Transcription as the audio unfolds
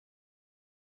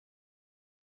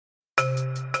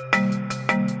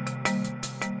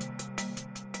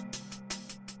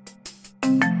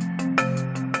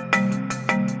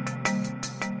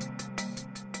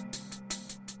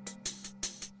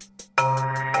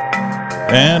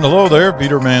And hello there,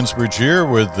 Peter Mansbridge here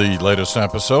with the latest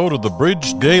episode of the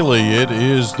Bridge Daily. It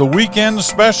is the weekend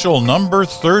special, number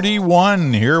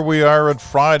 31. Here we are at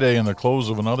Friday in the close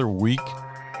of another week.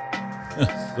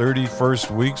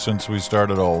 31st week since we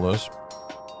started all this.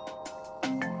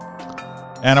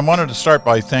 And I wanted to start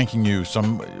by thanking you.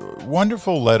 Some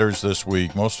wonderful letters this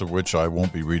week, most of which I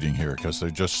won't be reading here because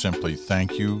they're just simply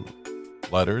thank you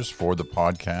letters for the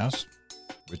podcast,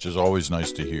 which is always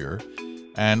nice to hear.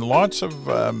 And lots of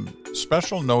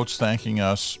special notes thanking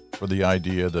us for the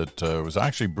idea that was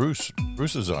actually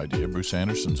Bruce's idea, Bruce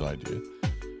Anderson's idea,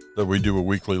 that we do a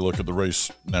weekly look at the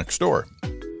race next door.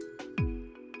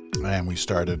 And we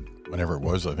started, whenever it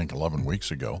was, I think 11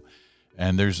 weeks ago.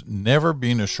 And there's never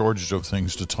been a shortage of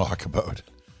things to talk about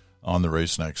on the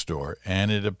race next door. And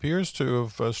it appears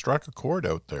to have struck a chord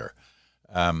out there.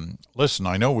 Listen,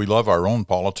 I know we love our own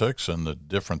politics and the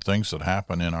different things that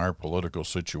happen in our political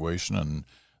situation, and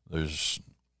there's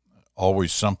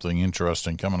always something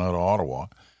interesting coming out of Ottawa.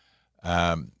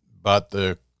 But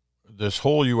this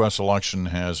whole U.S. election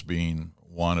has been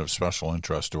one of special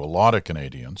interest to a lot of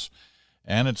Canadians,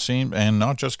 and it seemed, and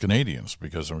not just Canadians,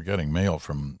 because we're getting mail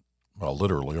from, well,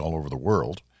 literally all over the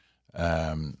world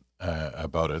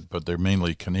about it, but they're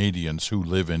mainly Canadians who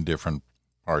live in different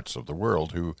parts of the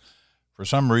world who, for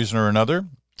some reason or another,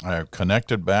 I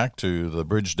connected back to the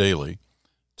Bridge Daily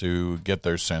to get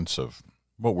their sense of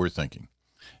what we're thinking.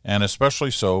 And especially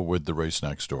so with the race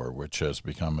next door, which has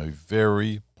become a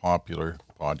very popular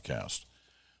podcast.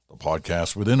 A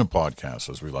podcast within a podcast,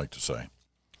 as we like to say.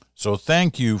 So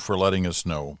thank you for letting us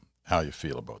know how you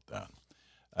feel about that.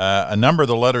 A number of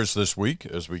the letters this week,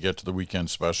 as we get to the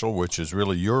weekend special, which is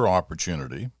really your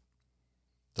opportunity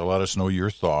to let us know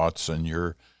your thoughts and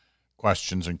your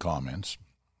questions and comments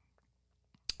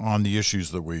on the issues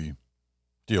that we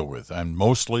deal with. And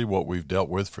mostly what we've dealt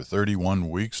with for 31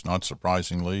 weeks, not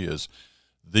surprisingly, is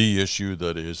the issue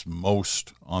that is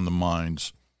most on the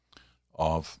minds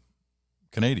of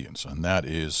Canadians, and that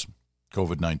is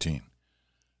COVID-19.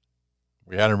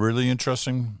 We had a really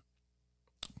interesting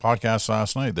podcast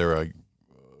last night. There I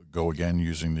go again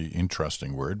using the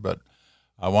interesting word, but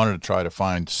I wanted to try to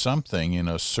find something in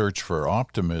a search for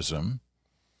optimism.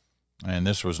 And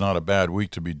this was not a bad week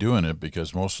to be doing it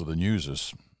because most of the news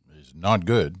is not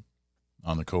good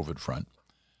on the COVID front.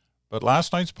 But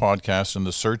last night's podcast, in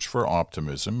the search for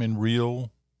optimism in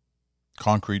real,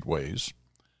 concrete ways,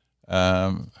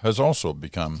 has also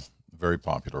become very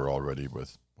popular already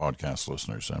with podcast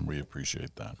listeners, and we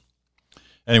appreciate that.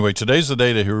 Anyway, today's the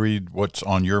day to read what's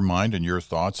on your mind and your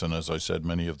thoughts, and as I said,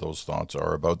 many of those thoughts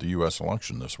are about the U.S.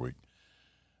 election this week.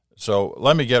 So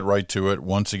let me get right to it.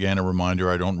 Once again, a reminder,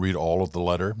 I don't read all of the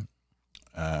letter.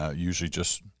 Usually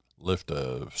just lift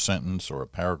a sentence or a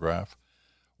paragraph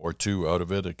or two out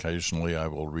of it. Occasionally I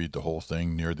will read the whole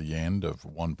thing near the end of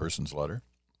one person's letter.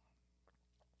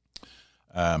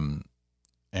 And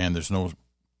there's no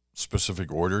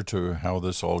specific order to how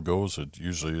this all goes. It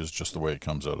usually is just the way it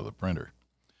comes out of the printer.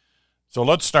 So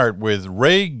let's start with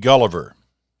Ray Gulliver.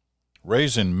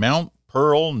 Ray's in Mount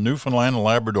Pearl, Newfoundland and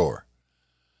Labrador.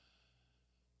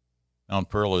 Mount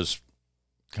Pearl is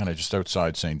kind of just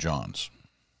outside St. John's.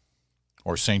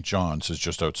 Or St. John's is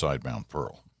just outside Mount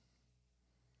Pearl.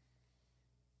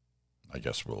 I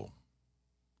guess we'll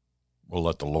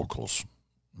let the locals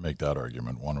make that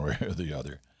argument one way or the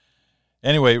other.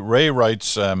 Anyway, Ray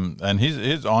writes, and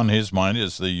his on his mind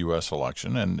is the U.S.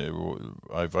 election, and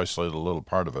I've isolated a little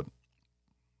part of it.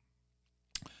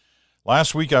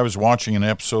 Last week I was watching an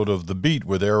episode of The Beat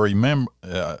with Ari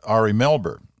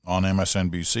Melber on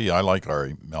MSNBC. I like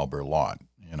Ari Melber a lot.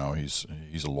 You know, he's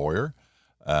a lawyer,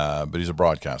 but he's a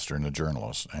broadcaster and a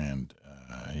journalist, and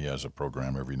he has a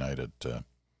program every night at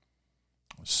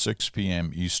 6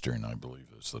 p.m. Eastern, I believe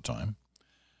is the time.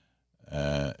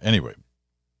 Anyway,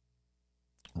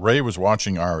 Ray was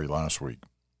watching Ari last week.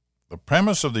 The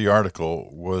premise of the article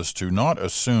was to not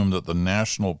assume that the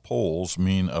national polls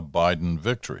mean a Biden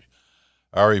victory.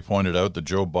 Ari pointed out that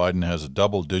Joe Biden has a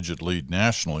double-digit lead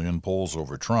nationally in polls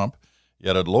over Trump,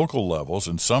 yet at local levels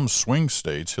in some swing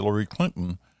states, Hillary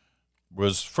Clinton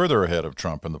was further ahead of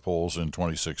Trump in the polls in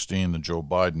 2016 than Joe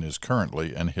Biden is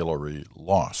currently, and Hillary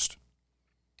lost.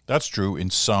 That's true in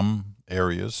some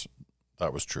areas.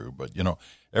 That was true. But, you know,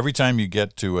 every time you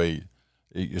get to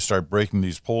you start breaking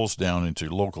these polls down into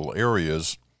local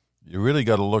areas, you really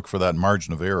got to look for that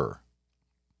margin of error.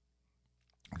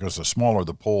 Because the smaller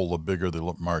the poll, the bigger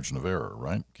the margin of error,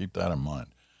 right? Keep that in mind.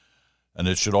 And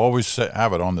it should always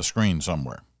have it on the screen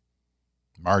somewhere.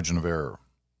 Margin of error.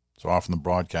 So often the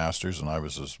broadcasters, and I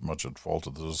was as much at fault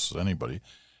of this as anybody,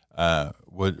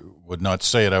 would not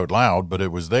say it out loud, but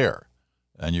it was there.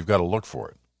 and you've got to look for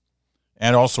it.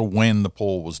 And also when the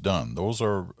poll was done. Those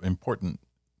are important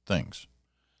things.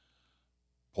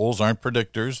 Polls aren't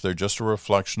predictors. They're just a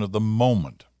reflection of the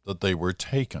moment that they were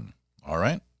taken. All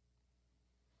right?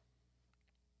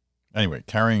 Anyway,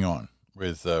 carrying on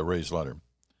with Ray's letter.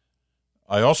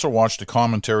 I also watched a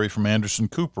commentary from Anderson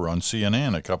Cooper on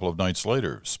CNN a couple of nights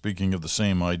later, speaking of the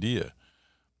same idea.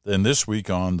 Then this week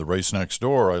on The Race Next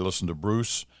Door, I listened to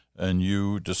Bruce and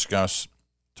you discuss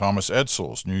Thomas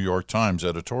Edsall's New York Times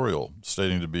editorial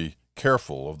stating to be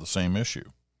careful of the same issue.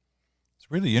 It's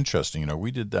really interesting.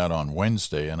 We did that on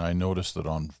Wednesday, and I noticed that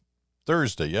on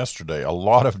Thursday, yesterday, a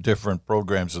lot of different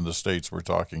programs in the States were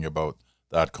talking about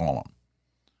that column.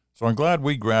 So I'm glad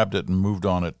we grabbed it and moved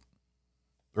on it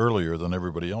earlier than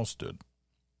everybody else did.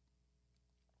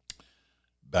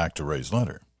 Back to Ray's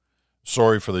letter.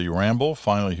 Sorry for the ramble.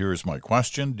 Finally, here's my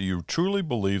question. Do you truly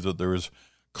believe that there is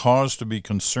cause to be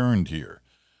concerned here?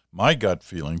 My gut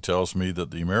feeling tells me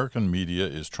that the American media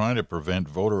is trying to prevent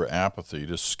voter apathy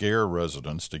to scare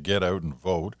residents to get out and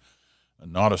vote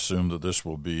and not assume that this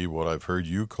will be what I've heard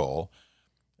you call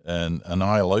an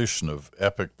annihilation of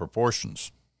epic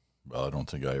proportions. Well, I don't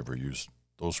think I ever used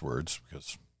those words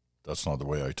because that's not the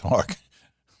way I talk.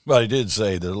 But I did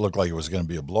say that it looked like it was going to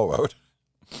be a blowout,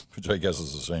 which I guess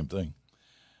is the same thing.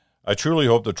 I truly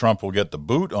hope that Trump will get the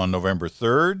boot on November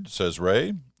 3rd, says Ray,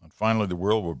 and finally the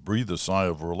world will breathe a sigh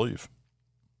of relief.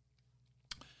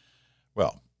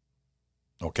 Well,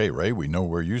 okay, Ray, we know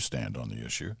where you stand on the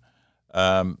issue.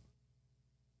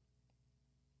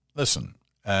 Listen,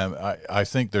 I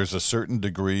think there's a certain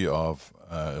degree of,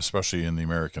 especially in the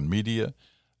American media,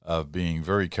 of being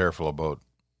very careful about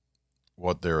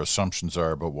what their assumptions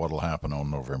are about what will happen on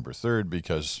November 3rd,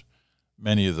 because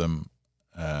many of them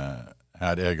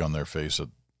had egg on their face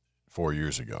 4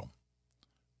 years ago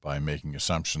by making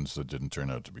assumptions that didn't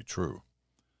turn out to be true.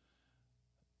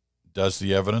 Does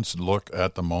the evidence look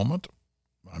at the moment?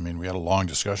 I mean, we had a long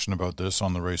discussion about this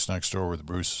on The Race Next Door with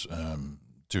Bruce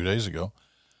 2 days ago.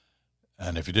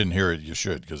 And if you didn't hear it, you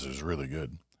should, because it was really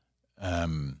good.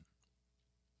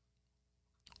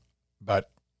 But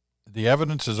the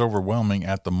evidence is overwhelming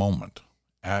at the moment.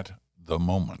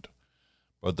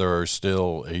 But there are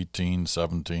still 18,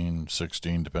 17,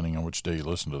 16, depending on which day you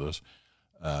listen to this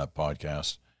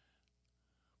podcast,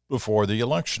 before the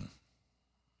election.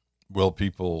 Will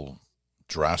people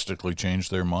drastically change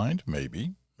their mind?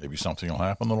 Maybe. Maybe something will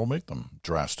happen that will make them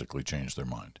drastically change their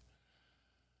mind.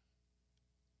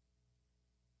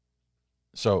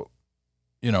 So,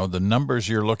 the numbers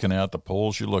you're looking at, the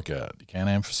polls you look at, you can't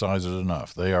emphasize it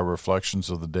enough. They are reflections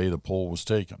of the day the poll was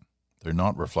taken. They're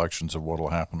not reflections of what will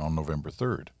happen on November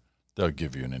 3rd. They'll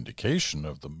give you an indication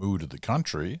of the mood of the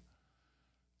country,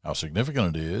 how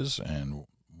significant it is, and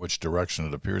which direction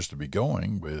it appears to be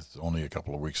going with only a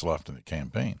couple of weeks left in the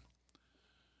campaign.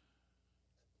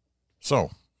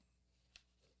 So,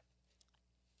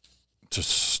 to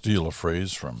steal a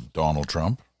phrase from Donald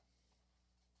Trump,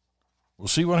 we'll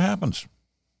see what happens.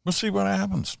 We'll see what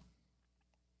happens.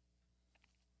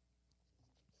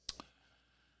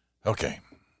 Okay.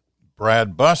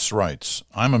 Brad Buss writes,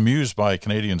 I'm amused by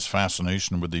Canadians'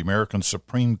 fascination with the American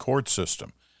Supreme Court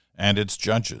system and its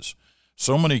judges.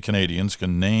 So many Canadians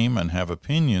can name and have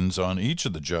opinions on each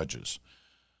of the judges.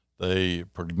 They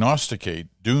prognosticate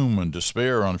doom and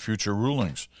despair on future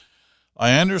rulings.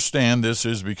 I understand this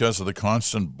is because of the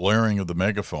constant blaring of the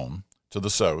megaphone to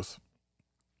the south,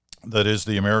 that is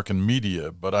the American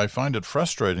media, but I find it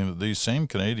frustrating that these same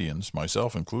Canadians,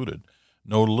 myself included,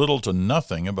 know little to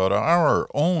nothing about our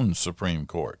own Supreme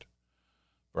Court.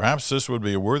 Perhaps this would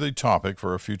be a worthy topic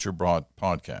for a future broad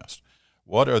podcast.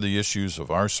 What are the issues of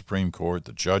our Supreme Court,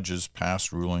 the judges,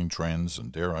 past ruling trends,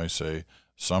 and dare I say,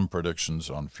 some predictions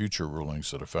on future rulings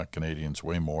that affect Canadians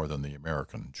way more than the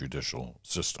American judicial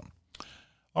system?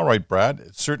 All right, Brad,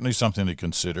 it's certainly something to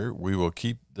consider. We will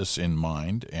keep this in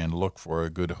mind and look for a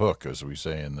good hook, as we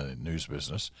say in the news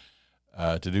business,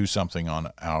 to do something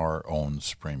on our own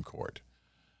Supreme Court.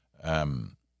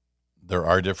 There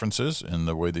are differences in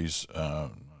the way these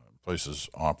places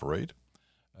operate.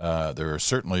 There are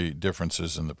certainly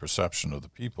differences in the perception of the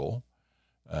people.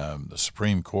 The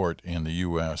Supreme Court in the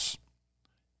U.S.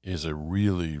 is a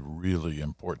really, really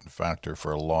important factor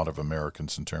for a lot of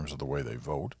Americans in terms of the way they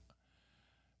vote.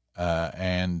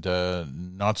 And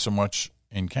not so much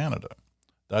in Canada.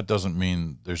 That doesn't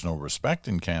mean there's no respect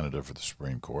in Canada for the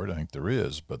Supreme Court. I think there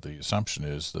is, but the assumption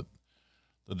is that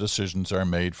the decisions are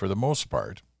made for the most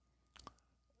part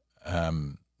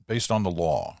based on the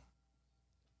law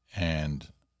and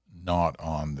not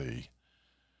on the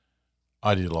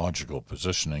ideological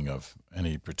positioning of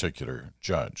any particular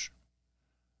judge.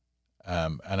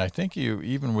 And I think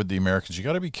even with the Americans, you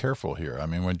got to be careful here. I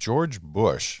mean, when George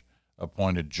Bush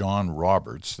appointed John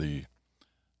Roberts, the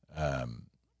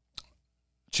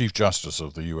Chief Justice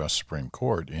of the U.S. Supreme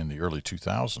Court in the early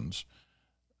 2000s,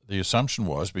 the assumption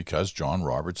was, because John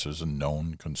Roberts is a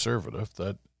known conservative,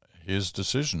 that his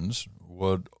decisions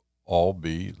would all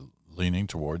be leaning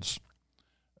towards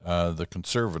the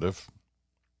conservative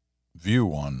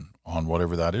view on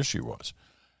whatever that issue was.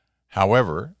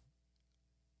 However,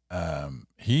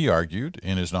 he argued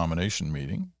in his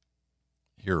nomination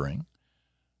hearing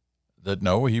that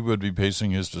no, he would be basing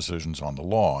his decisions on the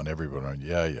law, and everybody went,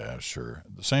 yeah, sure.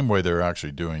 The same way they're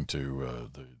actually doing to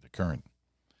the current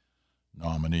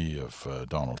nominee of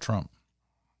Donald Trump,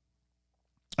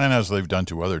 and as they've done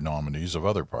to other nominees of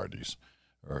other parties,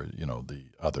 or the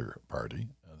other party,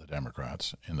 the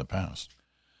Democrats, in the past.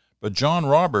 But John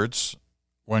Roberts,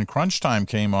 when crunch time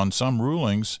came on some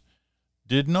rulings,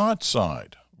 did not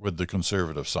side with the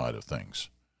conservative side of things,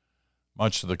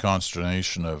 much to the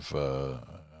consternation of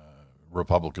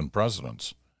Republican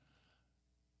presidents.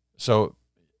 So,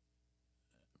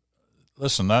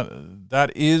 listen,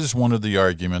 that is one of the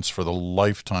arguments for the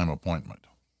lifetime appointment.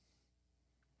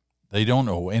 They don't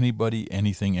owe anybody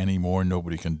anything anymore.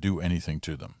 Nobody can do anything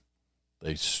to them.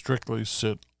 They strictly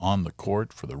sit on the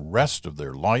court for the rest of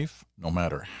their life, no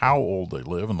matter how old they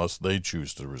live, unless they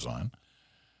choose to resign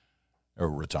or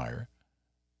retire.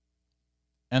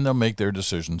 And they'll make their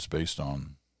decisions based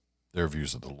on their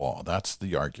views of the law. That's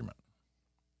the argument.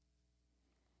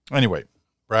 Anyway,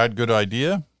 Brad, good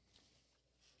idea.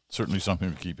 Certainly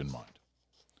something to keep in mind.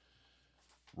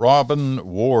 Robin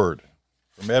Ward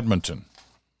from Edmonton.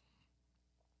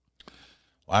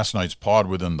 Last night's pod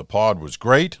within the pod was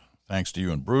great. Thanks to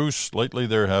you and Bruce. Lately,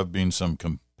 there have been some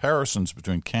comparisons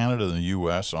between Canada and the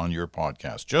U.S. on your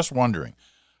podcast. Just wondering,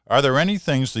 are there any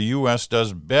things the U.S.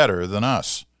 does better than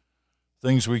us?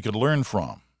 Things we could learn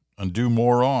from and do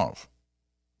more of?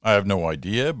 I have no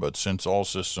idea, but since all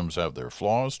systems have their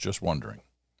flaws, just wondering.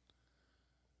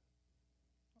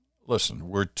 Listen,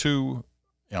 I'm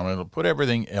going to put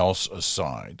everything else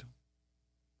aside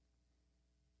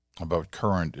about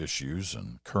current issues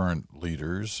and current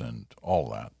leaders and all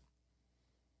that.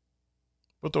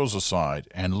 Put those aside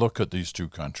and look at these two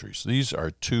countries. These are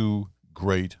two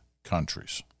great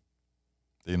countries,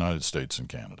 the United States and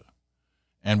Canada.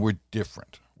 And we're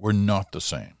different. We're not the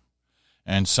same.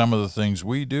 And some of the things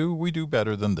we do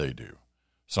better than they do.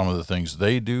 Some of the things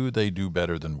they do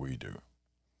better than we do.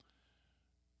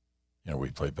 We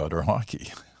play better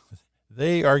hockey.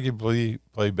 They arguably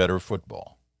play better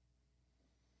football.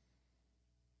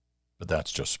 But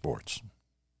that's just sports.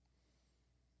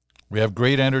 We have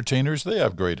great entertainers. They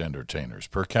have great entertainers.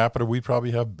 Per capita, we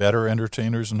probably have better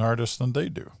entertainers and artists than they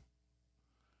do.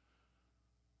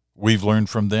 We've learned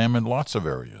from them in lots of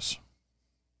areas.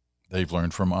 They've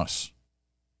learned from us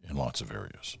in lots of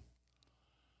areas.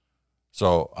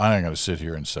 So I'm not going to sit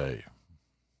here and say,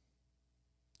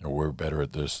 we're better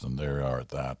at this than they are at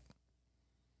that,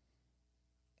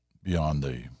 beyond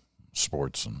the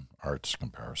sports and arts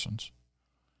comparisons.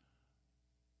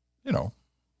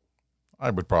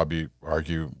 I would probably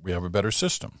argue we have a better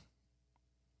system.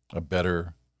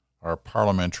 Our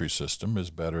parliamentary system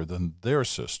is better than their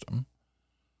system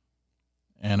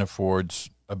and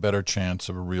affords a better chance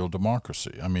of a real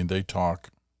democracy. I mean, they talk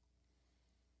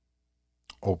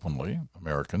openly,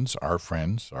 Americans, our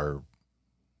friends, our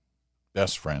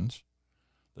best friends,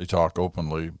 they talk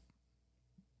openly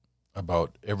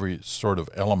about every sort of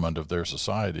element of their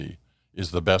society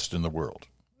is the best in the world.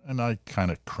 And I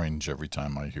kind of cringe every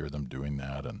time I hear them doing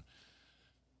that. And,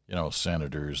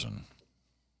 senators and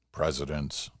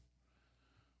presidents,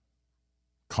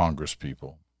 Congress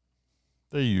people,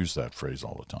 they use that phrase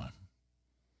all the time.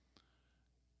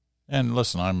 And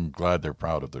listen, I'm glad they're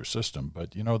proud of their system,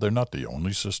 but, they're not the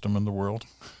only system in the world.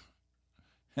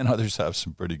 And others have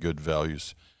some pretty good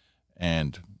values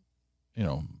and,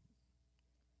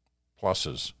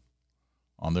 pluses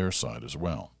on their side as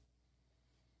well.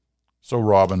 So,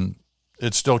 Robin,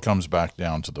 it still comes back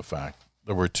down to the fact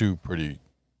that we're two pretty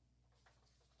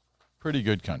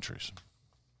good countries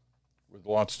with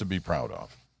lots to be proud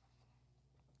of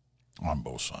on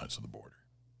both sides of the border.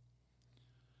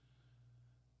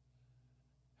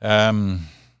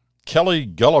 Kelly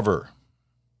Gulliver.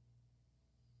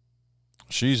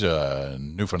 She's a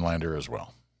Newfoundlander as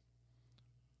well.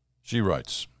 She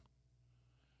writes,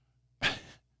 I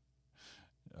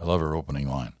love her opening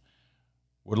line.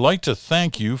 Would like to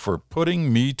thank you for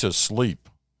putting me to sleep.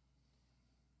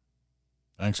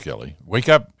 Thanks, Kelly. Wake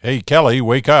up. Hey, Kelly,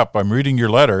 wake up. I'm reading your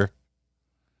letter.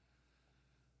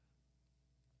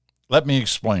 Let me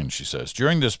explain, she says.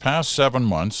 During this past 7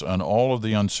 months and all of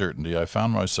the uncertainty, I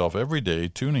found myself every day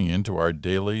tuning into our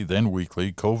daily, then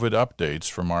weekly COVID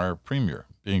updates from our premier.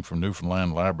 Being from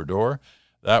Newfoundland, Labrador,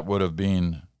 that would have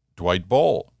been Dwight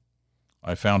Ball.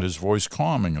 I found his voice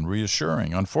calming and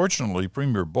reassuring. Unfortunately,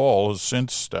 Premier Ball has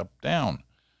since stepped down.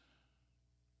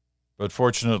 But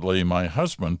fortunately, my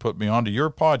husband put me onto your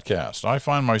podcast. I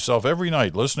find myself every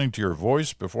night listening to your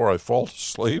voice before I fall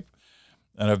asleep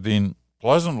and have been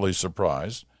pleasantly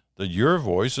surprised that your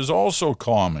voice is also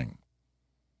calming.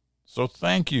 So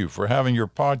thank you for having your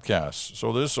podcast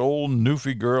so this old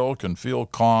Newfie girl can feel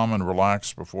calm and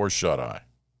relaxed before shut-eye.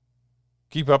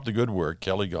 Keep up the good work,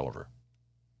 Kelly Gulliver.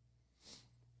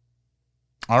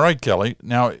 All right, Kelly.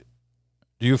 Now,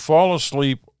 do you fall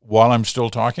asleep while I'm still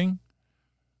talking?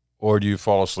 Or do you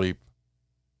fall asleep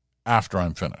after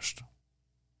I'm finished?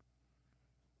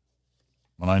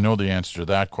 When I know the answer to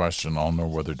that question, I'll know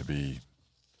whether to be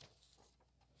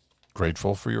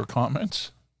grateful for your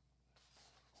comments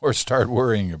or start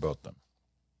worrying about them.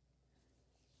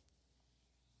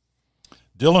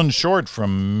 Dylan Short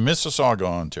from Mississauga,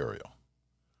 Ontario.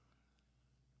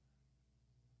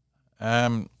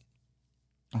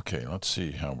 Okay, let's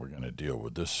see how we're going to deal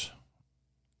with this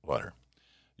letter.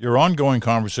 Your ongoing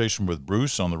conversation with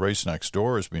Bruce on the race next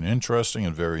door has been interesting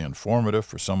and very informative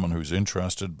for someone who's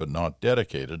interested but not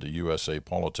dedicated to USA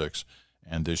politics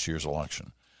and this year's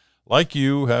election. Like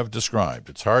you have described,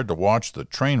 it's hard to watch the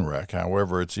train wreck.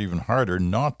 However, it's even harder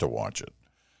not to watch it.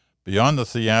 Beyond the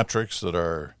theatrics that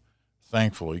are,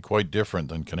 thankfully, quite different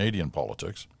than Canadian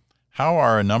politics, how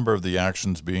are a number of the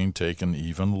actions being taken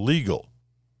even legal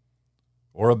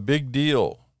or a big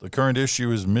deal? The current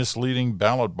issue is misleading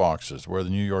ballot boxes, where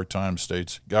the New York Times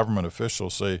states government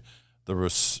officials say the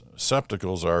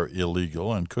receptacles are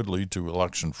illegal and could lead to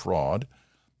election fraud,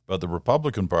 but the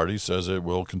Republican Party says it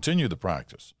will continue the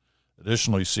practice.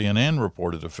 Additionally, CNN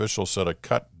reported officials said a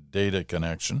cut data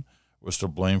connection was to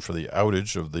blame for the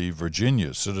outage of the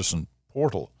Virginia Citizen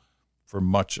Portal for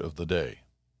much of the day.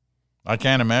 I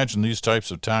can't imagine these types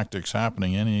of tactics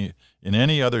happening in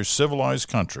any other civilized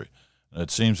country, and it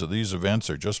seems that these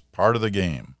events are just part of the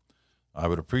game. I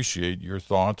would appreciate your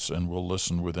thoughts and will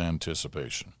listen with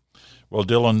anticipation. Well,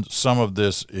 Dylan, some of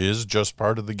this is just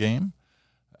part of the game,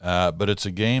 but it's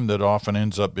a game that often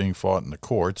ends up being fought in the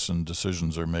courts, and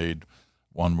decisions are made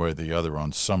one way or the other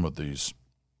on some of these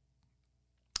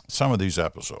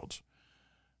episodes.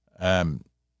 And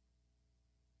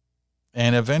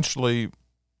eventually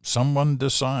someone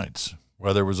decides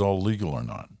whether it was all legal or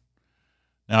not.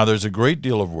 Now, there's a great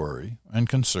deal of worry and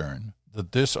concern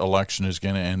that this election is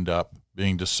going to end up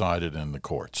being decided in the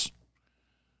courts.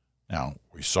 Now,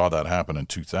 we saw that happen in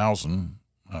 2000,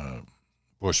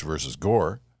 Bush versus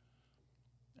Gore,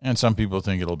 and some people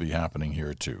think it'll be happening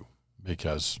here too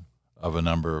because of a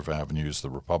number of avenues the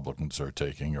Republicans are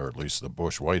taking, or at least the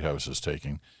Bush White House is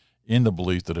taking, in the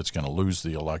belief that it's going to lose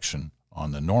the election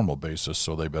on the normal basis,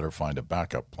 so they better find a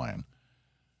backup plan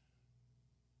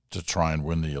to try and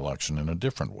win the election in a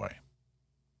different way.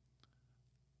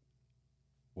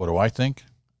 What do I think?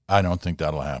 I don't think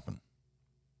that'll happen.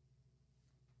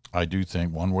 I do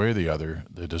think one way or the other,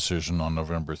 the decision on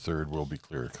November 3rd will be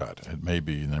clear-cut. It may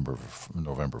be November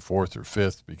 4th or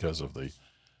 5th because of the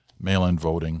mail-in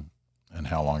voting and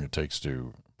how long it takes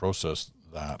to process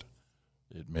that.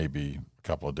 It may be a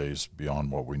couple of days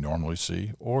beyond what we normally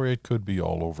see, or it could be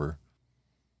all over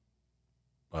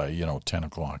by, 10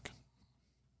 o'clock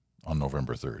on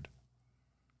November 3rd,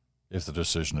 if the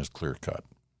decision is clear-cut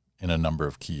in a number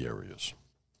of key areas.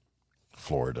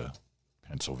 Florida,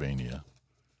 Pennsylvania,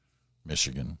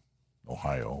 Michigan,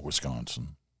 Ohio, Wisconsin,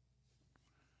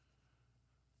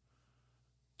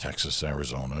 Texas,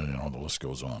 Arizona, the list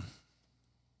goes on.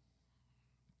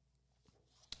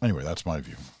 Anyway, that's my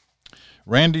view.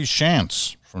 Randy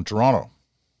Shantz from Toronto.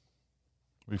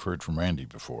 We've heard from Randy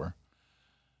before.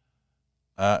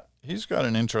 He's got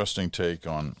an interesting take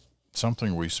on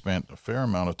something we spent a fair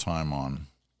amount of time on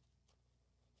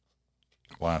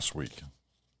last week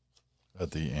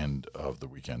at the end of the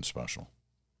weekend special.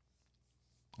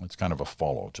 It's kind of a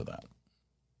follow to that.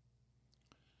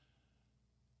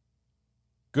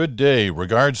 Good day.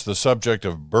 Regards the subject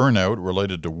of burnout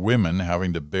related to women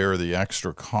having to bear the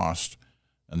extra cost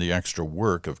and the extra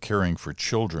work of caring for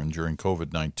children during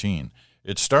COVID-19.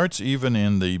 It starts even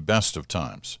in the best of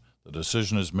times. The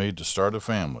decision is made to start a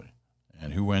family,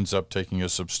 and who ends up taking a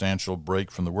substantial break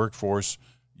from the workforce?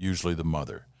 Usually the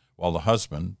mother, while the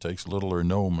husband takes little or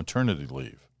no maternity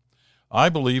leave. I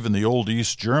believe in the old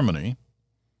East Germany,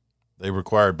 they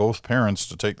required both parents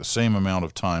to take the same amount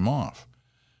of time off.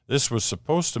 This was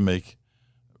supposed to make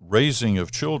raising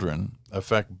of children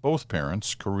affect both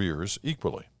parents' careers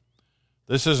equally.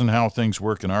 This isn't how things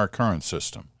work in our current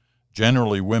system.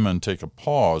 Generally, women take a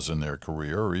pause in their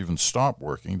career or even stop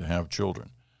working to have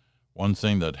children. One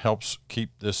thing that helps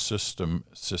keep this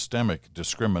systemic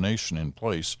discrimination in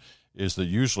place is that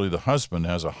usually the husband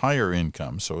has a higher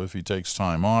income, so if he takes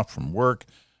time off from work,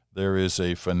 there is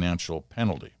a financial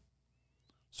penalty.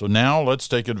 So now let's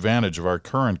take advantage of our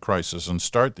current crisis and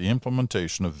start the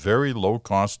implementation of very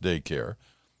low-cost daycare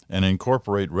and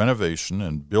incorporate renovation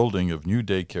and building of new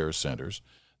daycare centers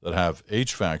that have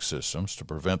HVAC systems to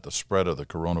prevent the spread of the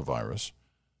coronavirus.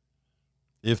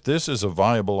 If this is a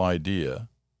viable idea,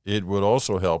 it would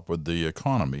also help with the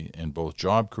economy in both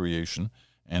job creation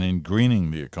and in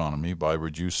greening the economy by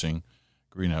reducing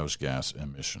greenhouse gas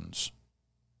emissions.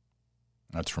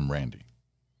 That's from Randy.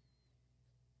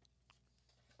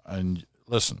 And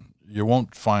listen, you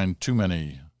won't find too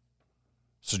many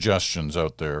suggestions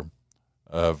out there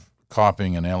of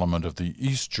copying an element of the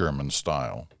East German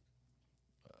style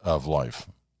of life.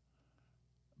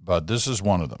 But this is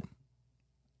one of them.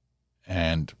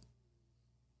 And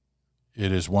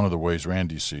it is one of the ways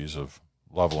Randy sees of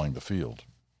leveling the field.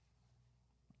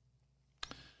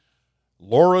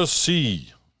 Laura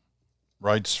C.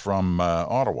 writes from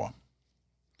Ottawa.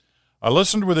 I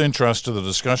listened with interest to the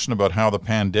discussion about how the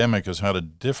pandemic has had a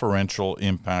differential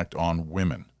impact on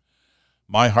women.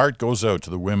 My heart goes out to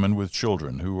the women with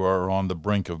children who are on the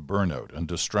brink of burnout and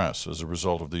distress as a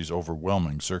result of these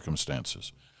overwhelming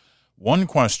circumstances. One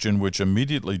question which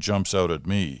immediately jumps out at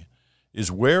me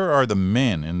is, where are the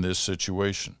men in this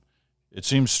situation? It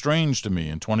seems strange to me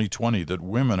in 2020 that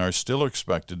women are still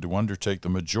expected to undertake the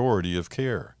majority of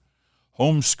care.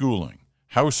 Homeschooling,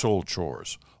 household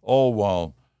chores, all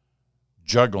while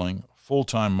juggling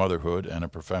full-time motherhood and a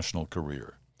professional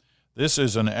career. This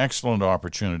is an excellent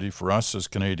opportunity for us as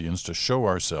Canadians to show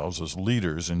ourselves as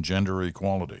leaders in gender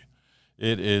equality.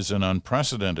 It is an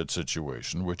unprecedented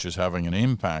situation which is having an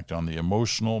impact on the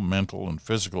emotional, mental, and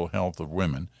physical health of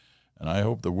women, and I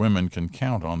hope the women can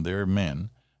count on their men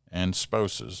and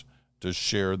spouses to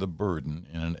share the burden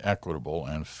in an equitable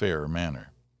and fair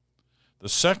manner. The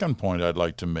second point I'd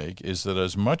like to make is that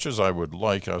as much as I would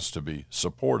like us to be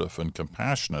supportive and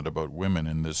compassionate about women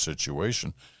in this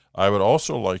situation, I would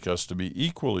also like us to be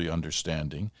equally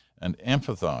understanding and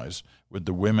empathize with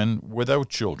the women without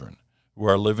children who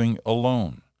are living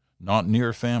alone, not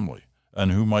near family,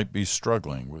 and who might be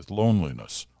struggling with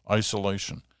loneliness,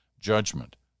 isolation,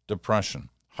 judgment, depression,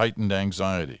 heightened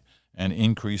anxiety, and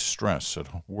increased stress at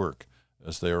work,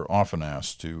 as they are often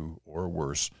asked to, or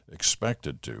worse,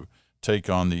 expected to, take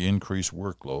on the increased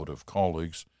workload of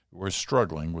colleagues who are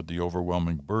struggling with the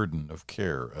overwhelming burden of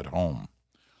care at home.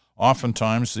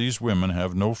 Oftentimes, these women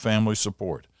have no family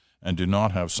support and do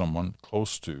not have someone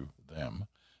close to them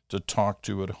to talk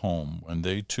to at home when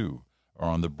they, too, are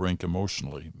on the brink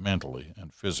emotionally, mentally,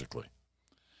 and physically.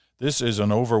 This is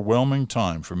an overwhelming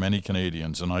time for many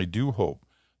Canadians, and I do hope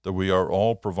that we are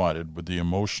all provided with the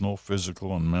emotional,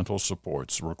 physical, and mental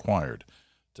supports required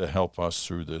to help us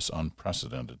through this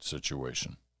unprecedented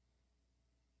situation.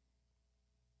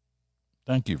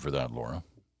 Thank you for that, Laura.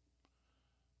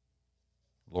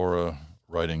 Laura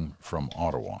writing from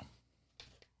Ottawa.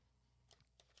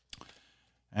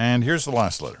 And here's the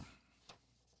last letter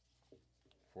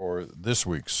for this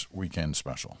week's weekend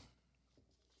special.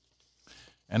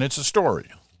 And it's a story.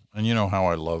 And you know how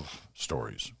I love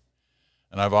stories.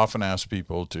 And I've often asked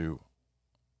people to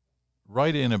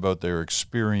write in about their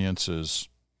experiences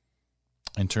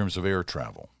in terms of air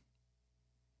travel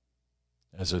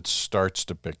as it starts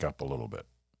to pick up a little bit.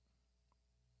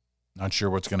 Not sure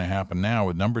what's going to happen now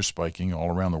with numbers spiking all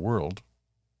around the world,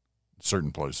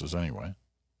 certain places anyway,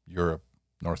 Europe,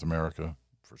 North America,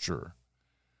 for sure.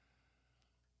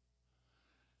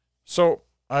 So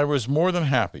I was more than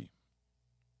happy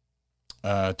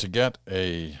to get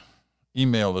a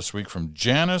email this week from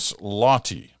Janice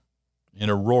Lottie in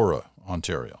Aurora,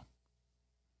 Ontario.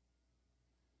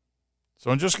 So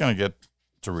I'm just going to get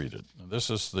to read it. This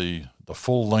is the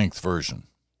full-length version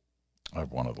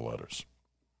of one of the letters.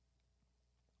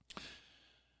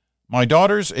 My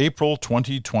daughter's April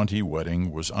 2020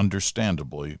 wedding was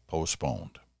understandably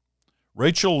postponed.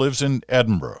 Rachel lives in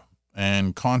Edinburgh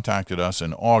and contacted us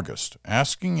in August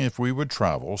asking if we would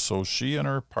travel so she and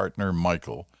her partner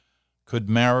Michael could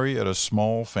marry at a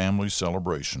small family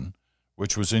celebration,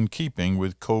 which was in keeping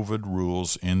with COVID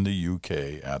rules in the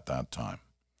UK at that time.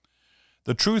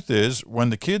 The truth is, when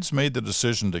the kids made the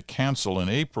decision to cancel in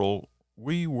April,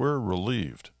 we were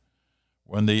relieved.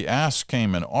 When the ask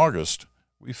came in August,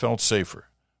 we felt safer,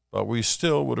 but we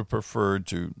still would have preferred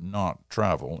to not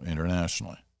travel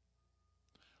internationally.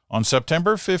 On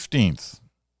September 15th,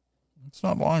 it's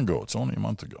not long ago, it's only a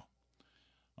month ago.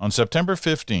 On September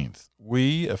 15th,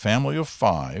 we, a family of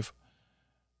 5,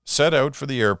 set out for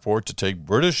the airport to take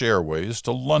British Airways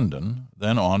to London,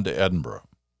 then on to Edinburgh.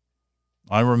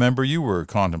 I remember you were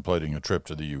contemplating a trip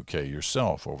to the UK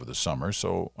yourself over the summer,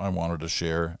 so I wanted to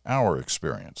share our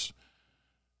experience.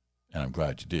 And I'm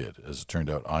glad you did. As it turned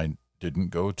out, I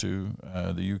didn't go to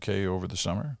the UK over the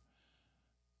summer.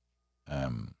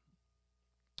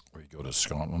 We go to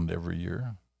Scotland every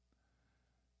year.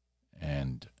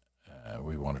 And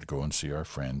we wanted to go and see our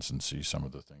friends and see some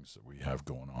of the things that we have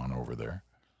going on over there.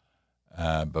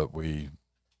 But we,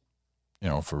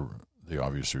 for the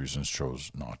obvious reasons,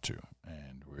 chose not to.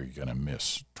 And we're going to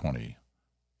miss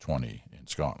 2020 in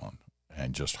Scotland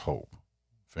and just hope,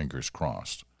 fingers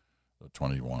crossed, that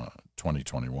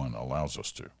 2021 allows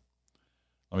us to.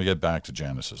 Let me get back to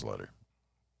Janice's letter.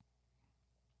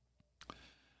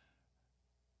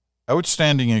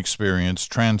 Outstanding experience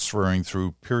transferring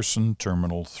through Pearson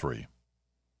Terminal 3.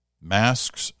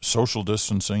 Masks, social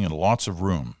distancing, and lots of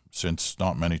room, since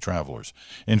not many travelers.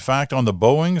 In fact, on the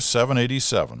Boeing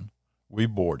 787 we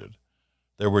boarded,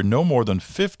 there were no more than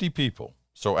 50 people,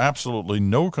 so absolutely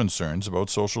no concerns about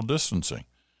social distancing.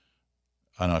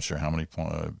 I'm not sure how many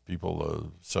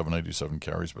people 787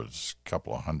 carries, but it's a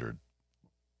couple of hundred,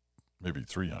 maybe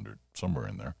 300, somewhere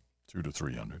in there, 200 to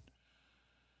 300.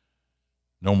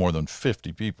 No more than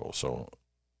 50 people, so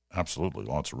absolutely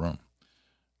lots of room.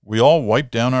 We all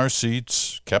wiped down our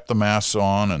seats, kept the masks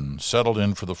on, and settled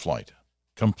in for the flight.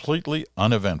 Completely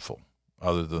uneventful,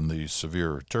 other than the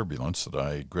severe turbulence that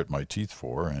I grit my teeth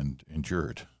for and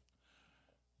endured.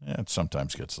 It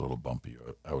sometimes gets a little bumpy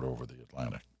out over the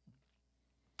Atlantic.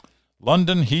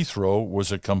 London Heathrow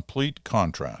was a complete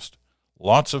contrast.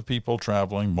 Lots of people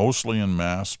traveling, mostly in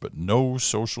masks, but no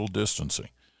social distancing.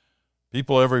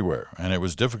 People everywhere, and it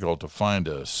was difficult to find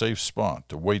a safe spot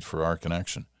to wait for our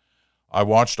connection. I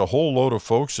watched a whole load of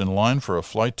folks in line for a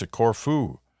flight to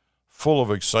Corfu, full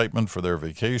of excitement for their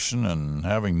vacation and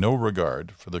having no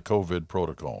regard for the COVID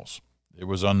protocols. It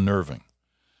was unnerving.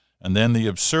 And then the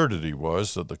absurdity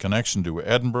was that the connection to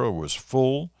Edinburgh was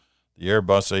full. The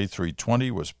Airbus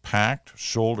A320 was packed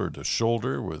shoulder to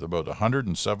shoulder with about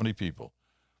 170 people.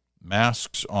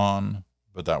 Masks on,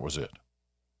 but that was it.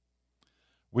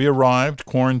 We arrived,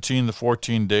 quarantined the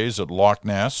 14 days at Loch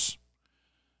Ness,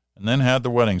 and then had the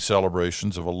wedding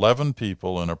celebrations of 11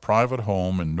 people in a private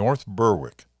home in North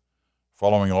Berwick,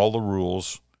 following all the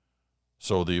rules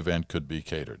so the event could be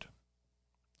catered.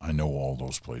 I know all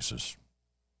those places,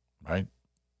 right?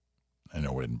 I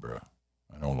know Edinburgh.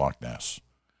 I know Loch Ness.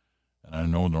 And I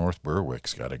know North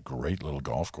Berwick's got a great little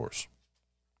golf course.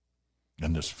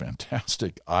 And this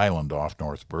fantastic island off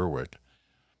North Berwick,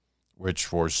 which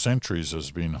for centuries has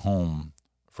been home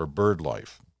for bird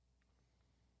life.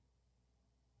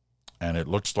 And it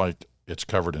looks like it's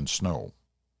covered in snow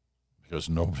because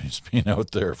nobody's been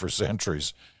out there for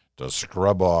centuries to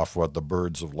scrub off what the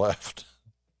birds have left.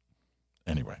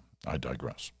 Anyway, I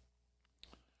digress.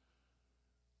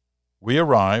 We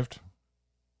arrived.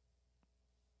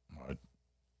 I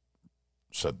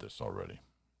said this already.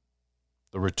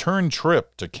 The return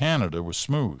trip to Canada was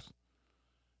smooth.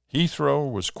 Heathrow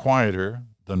was quieter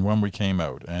than when we came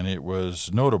out, and it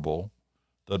was notable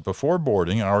that before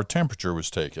boarding, our temperature was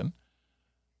taken,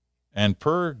 and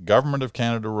per Government of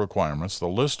Canada requirements, the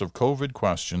list of COVID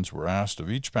questions were asked of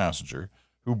each passenger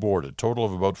who boarded, total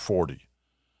of about 40,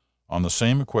 on the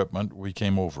same equipment we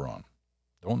came over on.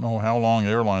 Don't know how long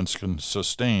airlines can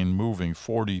sustain moving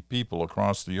 40 people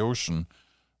across the ocean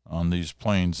on these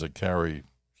planes that carry,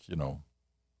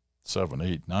 7,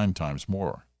 8, 9 times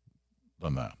more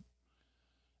than that.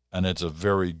 And it's a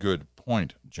very good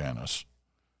point, Janice,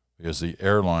 because the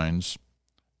airlines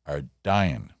are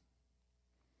dying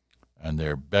and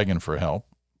they're begging for help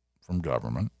from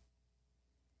government.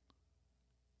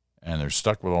 And they're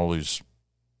stuck with all these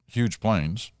huge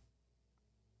planes.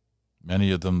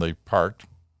 Many of them they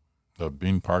have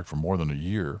been parked for more than a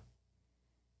year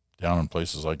down in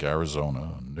places like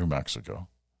Arizona and New Mexico.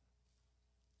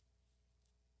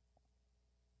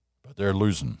 But they're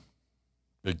losing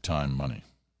big time money.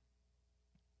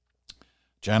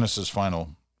 Janice's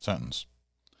final sentence.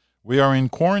 We are in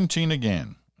quarantine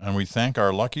again, and we thank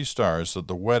our lucky stars that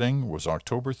the wedding was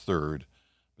October 3rd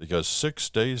because 6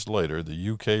 days later the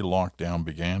UK lockdown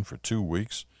began for 2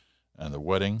 weeks and the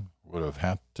wedding would have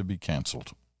had to be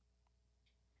cancelled.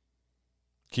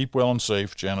 Keep well and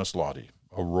safe, Janice Lottie,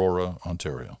 Aurora,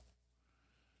 Ontario.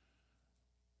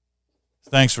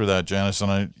 Thanks for that, Janice.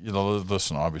 And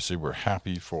listen, obviously we're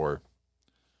happy for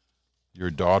your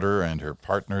daughter and her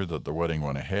partner that the wedding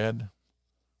went ahead.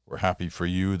 We're happy for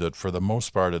you that for the most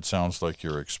part it sounds like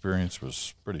your experience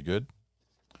was pretty good.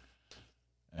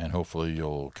 And hopefully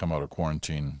you'll come out of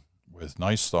quarantine with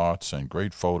nice thoughts and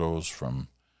great photos from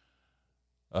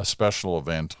a special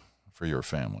event for your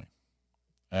family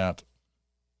at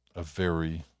a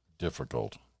very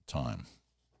difficult time.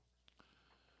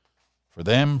 For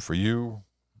them, for you,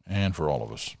 and for all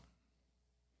of us.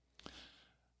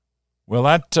 Well,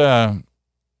 that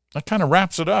kind of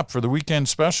wraps it up for the weekend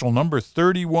special number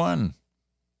 31.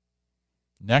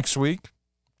 Next week,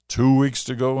 2 weeks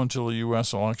to go until the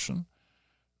U.S. election.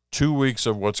 2 weeks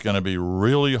of what's going to be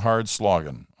really hard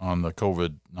slogging on the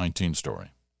COVID-19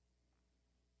 story.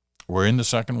 We're in the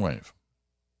second wave.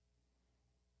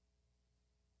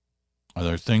 Are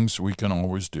there things we can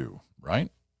always do,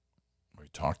 right? We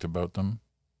talked about them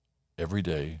every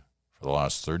day for the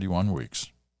last 31 weeks.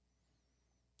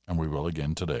 And we will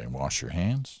again today. Wash your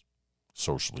hands,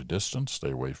 socially distance,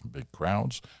 stay away from big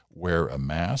crowds, wear a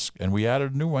mask. And we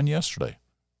added a new one yesterday.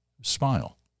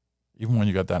 Smile, even when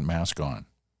you got that mask on.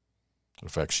 It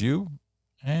affects you,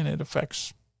 and it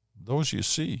affects those you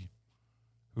see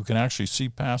who can actually see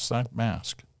past that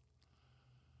mask.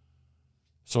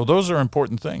 So those are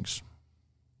important things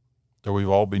that we've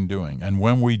all been doing. And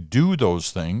when we do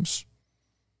those things,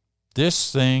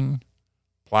 this thing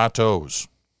plateaus.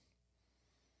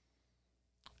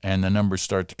 And the numbers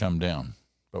start to come down.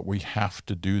 But we have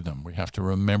to do them. We have to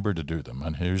remember to do them.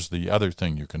 And here's the other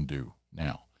thing you can do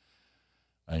now.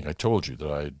 I think I told you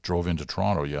that I drove into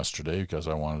Toronto yesterday because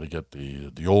I wanted to get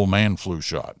the old man flu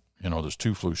shot. You know, there's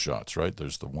 2 flu shots, right?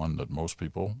 There's the one that most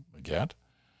people get,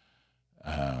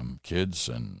 kids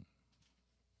and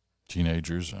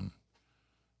teenagers and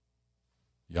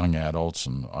young adults,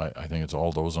 and I think it's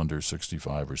all those under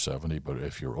 65 or 70. But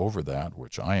if you're over that,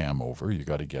 which I am over, you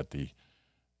got to get the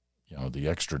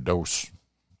extra dose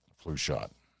flu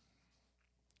shot.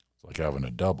 It's like having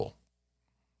a double.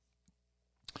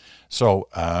 So,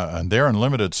 and they're in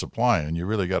limited supply, and you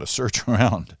really got to search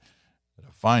around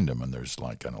to find them. And there's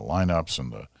like kind of lineups in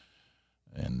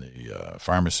the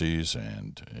pharmacies,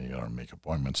 and you got to make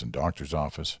appointments in doctor's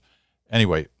office.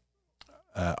 Anyway,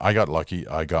 I got lucky.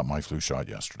 I got my flu shot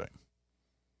yesterday,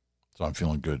 so I'm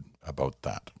feeling good about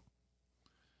that.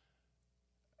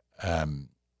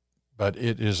 But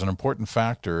it is an important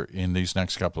factor in these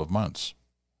next couple of months.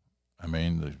 I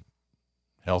mean, the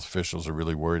health officials are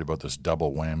really worried about this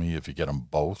double whammy. If you get them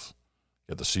both,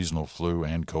 get the seasonal flu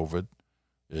and COVID,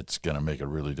 it's going to make it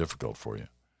really difficult for you.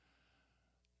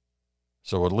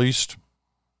 So at least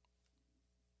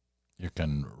you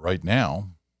can, right now,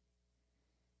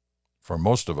 for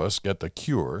most of us, get the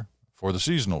cure for the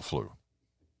seasonal flu.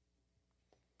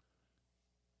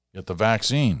 Get the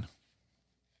vaccine.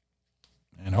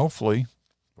 And hopefully,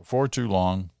 before too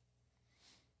long,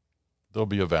 there'll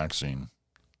be a vaccine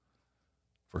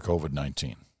for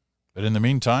COVID-19. But in the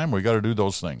meantime, we got to do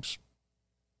those things.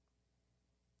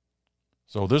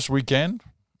 So this weekend,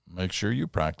 make sure you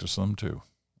practice them too.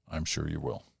 I'm sure you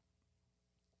will.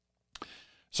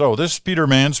 So this is Peter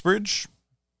Mansbridge.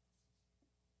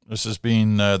 This has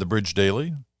been the Bridge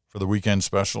Daily for the weekend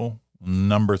special,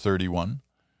 number 31.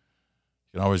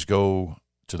 You can always go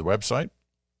to the website,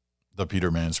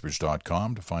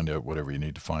 thepetermansbridge.com, to find out whatever you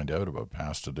need to find out about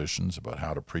past editions, about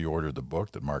how to pre-order the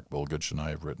book that Mark Bulgich and I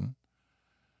have written,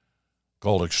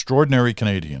 called Extraordinary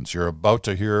Canadians. You're about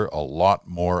to hear a lot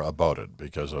more about it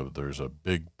because there's a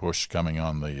big push coming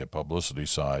on the publicity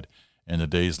side in the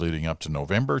days leading up to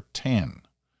November 10,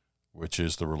 which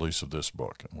is the release of this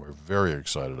book. And we're very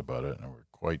excited about it, and we're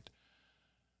quite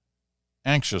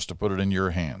anxious to put it in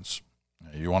your hands.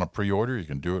 You want to pre-order, you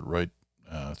can do it right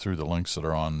through the links that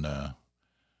are on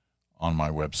my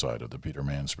website at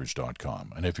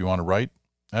thepetermansbridge.com. And if you want to write,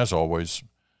 as always,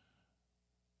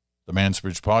 the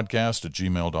Mansbridge Podcast at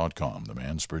gmail.com, the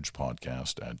Mansbridge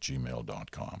Podcast at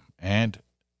gmail.com. And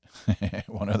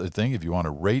one other thing, if you want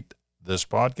to rate this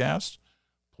podcast,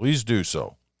 please do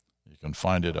so. You can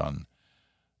find it on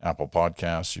Apple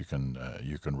Podcasts.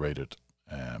 You can rate it,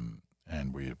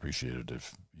 and we appreciate it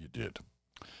if you did.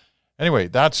 Anyway,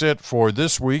 that's it for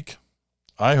this week.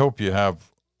 I hope you have,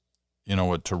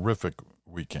 a terrific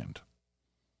weekend.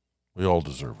 We all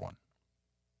deserve one,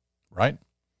 right?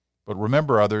 But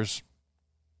remember others,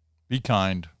 be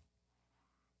kind,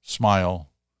 smile,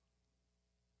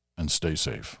 and stay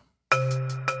safe.